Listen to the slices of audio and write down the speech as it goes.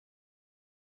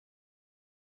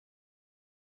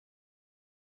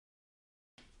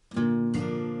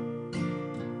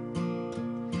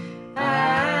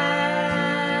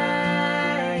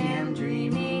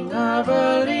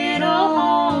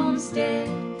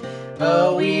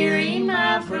A weary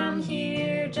mile from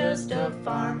here, just a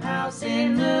farmhouse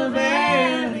in the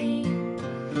valley,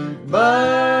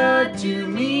 but to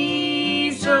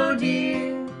me so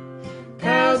dear.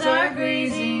 Cows are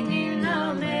grazing in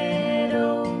a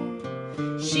meadow,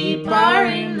 sheep are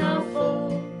in the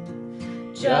fold.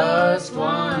 Just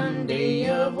one day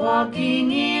of walking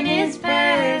in its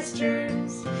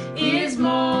pastures is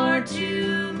more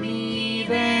to me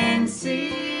than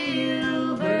silver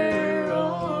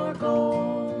or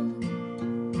gold.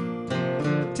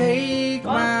 Take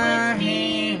my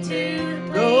hand to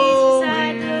go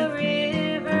beside the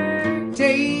river.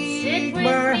 Take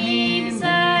my hand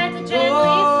beside the gently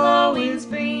flowing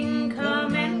spring.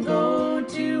 Come and go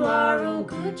to our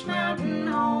Ocooch mountain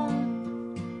home.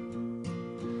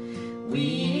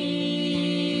 We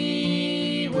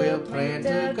will plant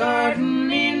a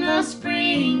garden in the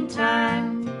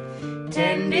springtime,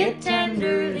 tend it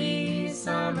tenderly,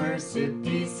 summer sit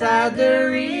beside the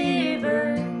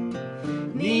river,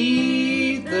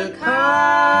 neath the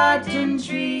cotton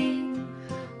tree,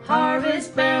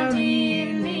 harvest bounty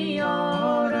in the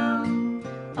autumn,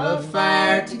 a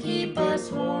fire to keep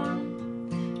us warm,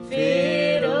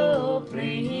 fiddle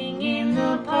playing in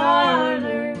the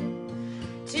parlor,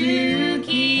 to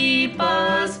keep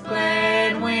us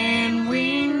glad when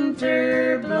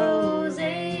winter blows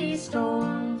a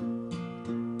storm.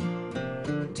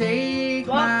 Take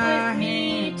my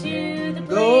hand to the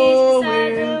place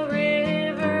beside the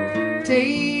river.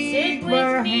 Take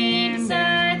my hand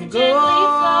beside the gently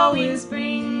flowing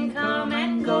spring. Come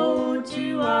and go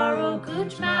to our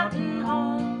Ocooch mountain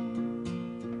home.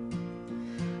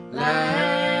 Life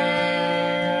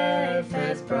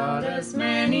has brought us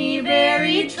many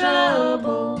varied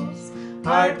troubles.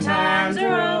 Hard times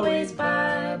are always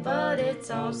by, but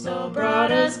it's also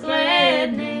brought us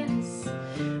gladness,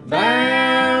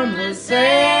 boundless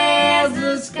as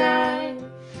the sky.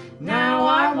 Now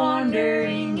our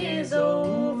wandering is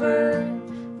over,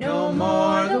 no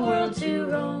more the world to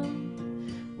roam.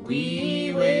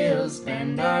 We will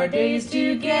spend our days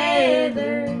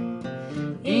together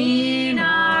in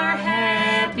our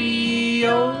happy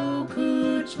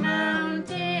Ocooch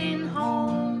mountain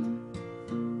home.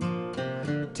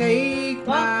 Take